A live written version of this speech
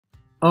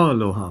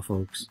Aloha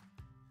folks,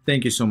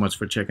 thank you so much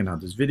for checking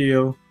out this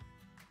video.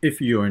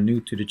 If you are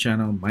new to the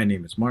channel, my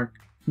name is Mark,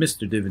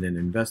 Mr. Dividend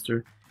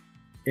Investor.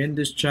 In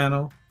this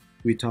channel,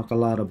 we talk a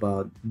lot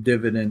about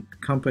dividend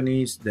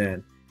companies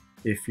that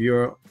if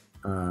you're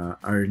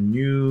a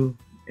new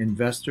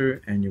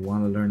investor and you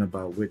want to learn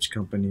about which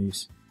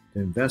companies to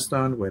invest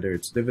on, whether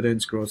it's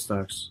dividends, growth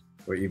stocks,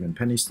 or even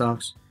penny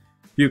stocks,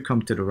 you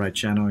come to the right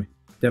channel.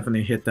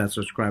 Definitely hit that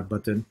subscribe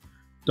button.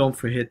 Don't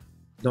forget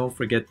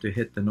to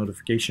hit the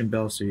notification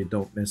bell so you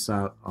don't miss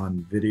out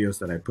on videos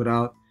that I put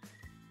out.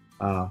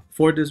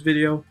 For this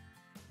video,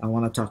 I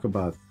want to talk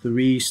about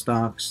 3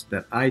 stocks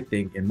that I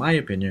think, in my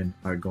opinion,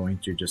 are going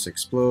to just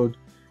explode.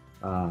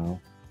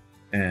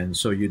 And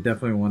so you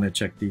definitely want to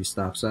check these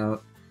stocks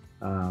out.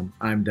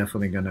 I'm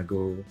definitely going to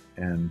go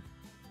and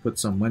put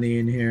some money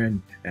in here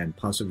and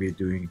possibly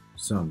doing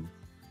some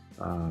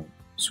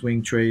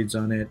swing trades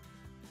on it.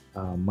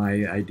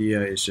 My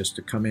idea is just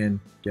to come in,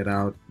 get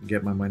out,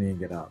 get my money and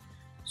get out.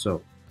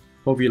 So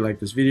hope you like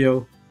this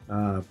video.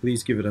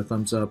 Please give it a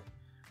thumbs up.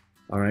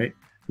 All right,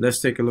 let's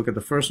take a look at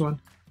the first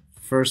one.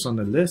 First on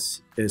the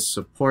list is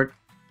Sprt.com,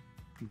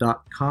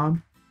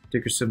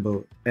 ticker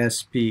symbol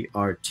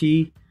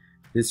SPRT.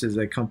 This is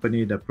a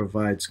company that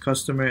provides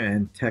customer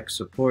and tech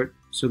support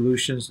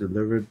solutions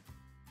delivered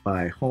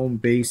by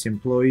home-based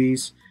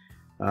employees.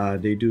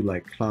 They do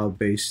like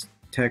cloud-based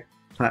tech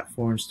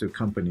platforms to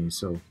companies.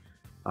 So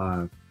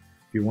if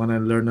you want to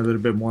learn a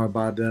little bit more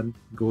about them,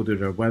 go to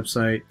their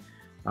website.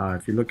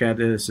 If you look at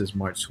this is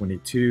March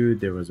 22.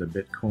 There was a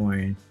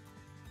Bitcoin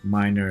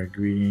miner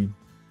agreeing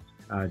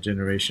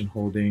Generation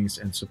Holdings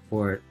and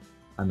Support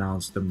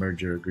announced the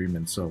merger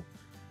agreement. So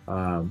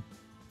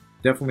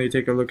definitely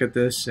take a look at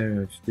this,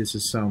 and if this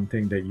is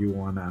something that you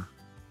want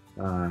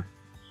to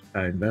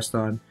invest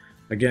on.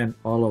 Again,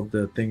 all of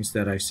the things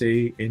that I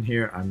say in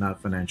here are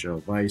not financial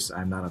advice.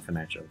 I'm not a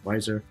financial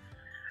advisor.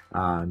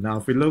 Now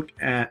if we look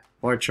at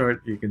bar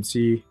chart, you can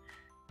see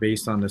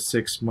based on the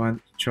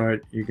 6-month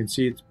chart, you can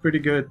see it's pretty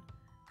good.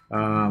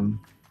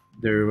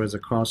 There was a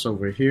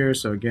crossover here.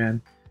 So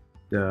again,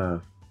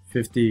 the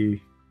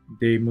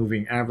 50-day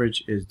moving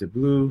average is the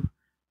blue,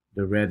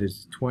 the red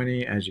is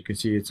 20. As you can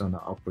see, it's on the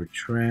upward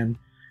trend.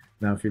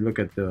 Now if you look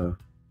at the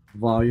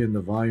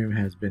volume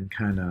has been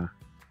kind of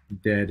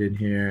dead in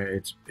here.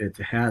 It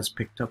has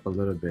picked up a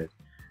little bit.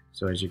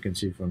 So as you can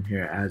see from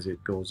here, as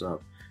it goes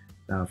up.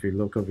 Now if you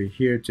look over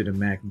here to the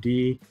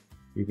MACD,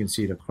 you can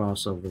see the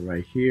crossover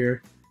right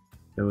here.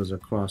 There was a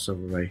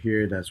crossover right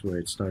here. That's where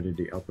it started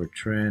the upward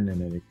trend, and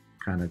then it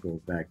kind of goes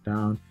back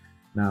down.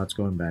 Now it's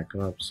going back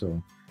up.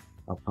 So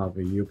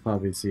you'll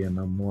probably see a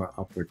more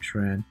upward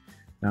trend.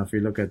 Now if you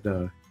look at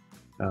the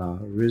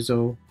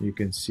Rizzo, you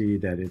can see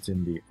that it's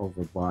in the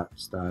overbought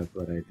style,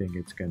 but I think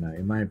it's gonna,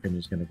 in my opinion,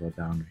 it's gonna go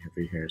down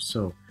over here.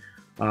 So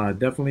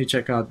definitely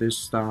check out this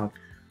stock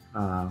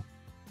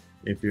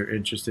if you're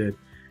interested.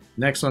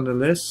 Next on the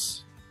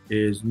list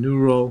is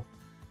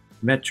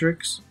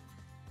NeuroMetrix,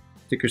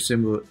 ticker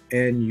symbol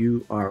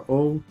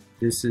NURO.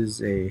 This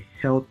is a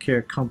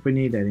healthcare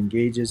company that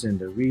engages in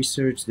the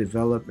research,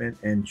 development,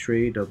 and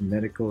trade of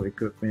medical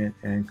equipment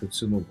and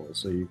consumables.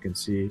 So you can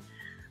see,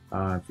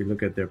 if you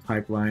look at their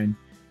pipeline,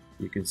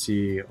 you can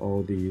see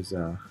all these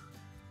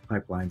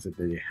pipelines that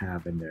they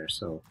have in there.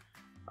 So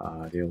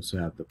they also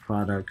have the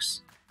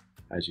products.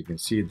 As you can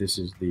see, this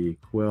is the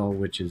Quill,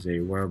 which is a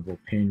wearable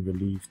pain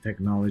relief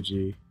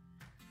technology.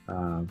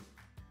 And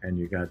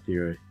you got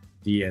your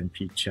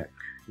DNP check.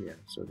 Yeah,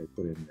 so they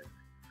put in there,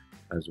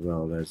 as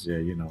well as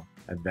you know,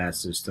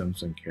 advanced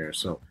systems and care.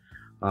 So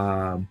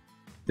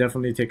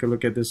definitely take a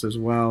look at this as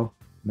well.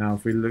 Now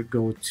if we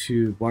go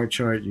to bar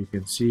chart, you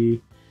can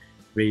see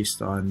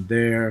based on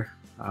their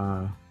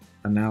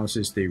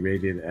analysis, they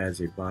rated as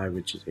a buy,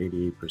 which is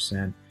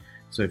 88%.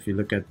 So if you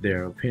look at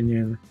their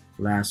opinion,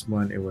 last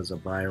month it was a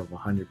buy of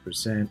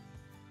 100%,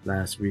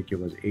 last week it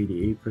was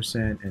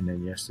 88%, and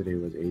then yesterday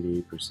was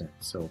 88%.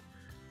 So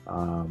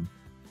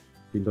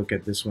if you look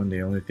at this one,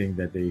 the only thing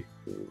that they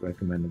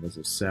recommended was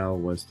a sell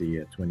was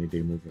the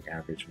 20-day moving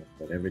average one,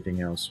 but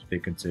everything else they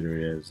consider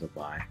it as a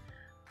buy.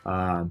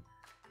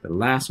 The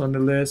last on the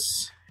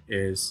list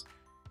is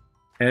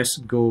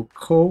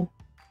Sgoco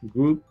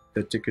Group.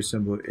 The ticker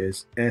symbol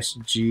is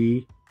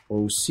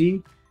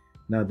SGOC.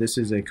 Now this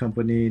is a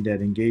company that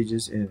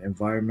engages in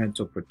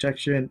environmental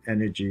protection,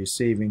 energy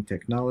saving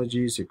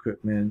technologies,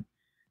 equipment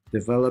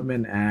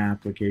development, and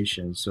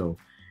applications. So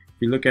if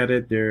you look at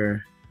it,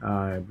 they're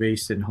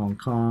based in Hong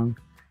Kong.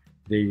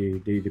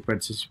 They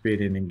participate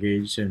and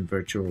engage in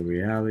virtual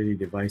reality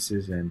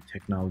devices and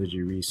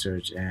technology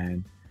research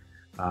and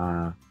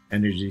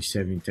energy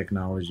saving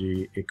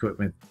technology,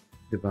 equipment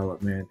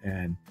development,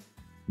 and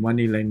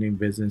money lending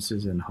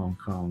businesses in Hong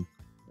Kong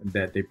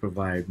that they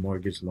provide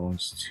mortgage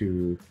loans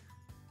to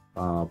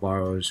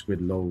borrowers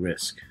with low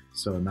risk.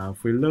 So now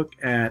if we look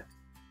at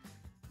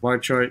bar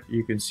chart,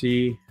 you can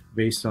see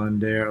based on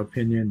their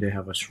opinion, they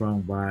have a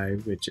strong buy,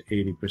 which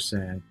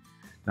 80%.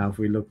 Now if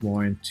we look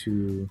more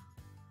into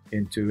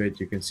it,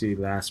 you can see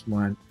last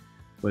month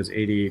was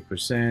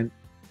 88%,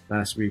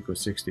 Last week was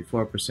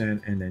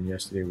 64%, and then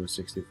yesterday was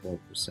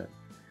 64%.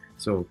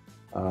 So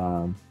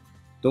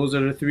those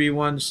are the three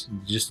ones.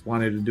 Just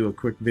wanted to do a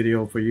quick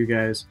video for you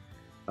guys.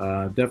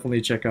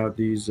 Definitely check out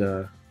these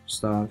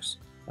stocks.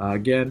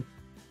 Again,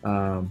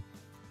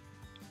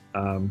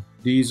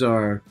 these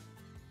are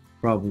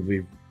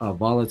probably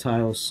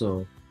volatile,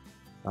 so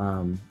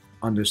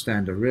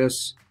understand the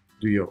risks,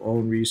 do your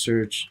own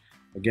research.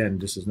 Again,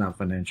 this is not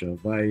financial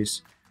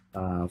advice.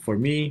 For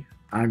me,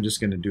 I'm just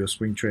going to do a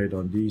swing trade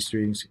on these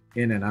strings,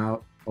 in and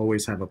out.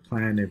 Always have a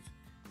plan if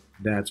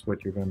that's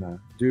what you're going to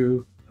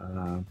do.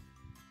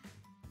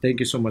 Thank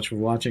you so much for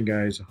watching,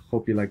 guys.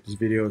 Hope you liked this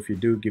video. If you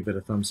do, give it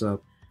a thumbs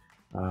up.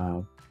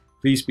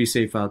 Please be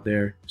safe out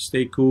there.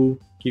 Stay cool.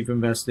 Keep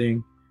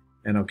investing.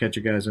 And I'll catch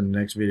you guys in the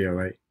next video,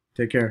 right?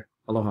 Take care.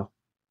 Aloha.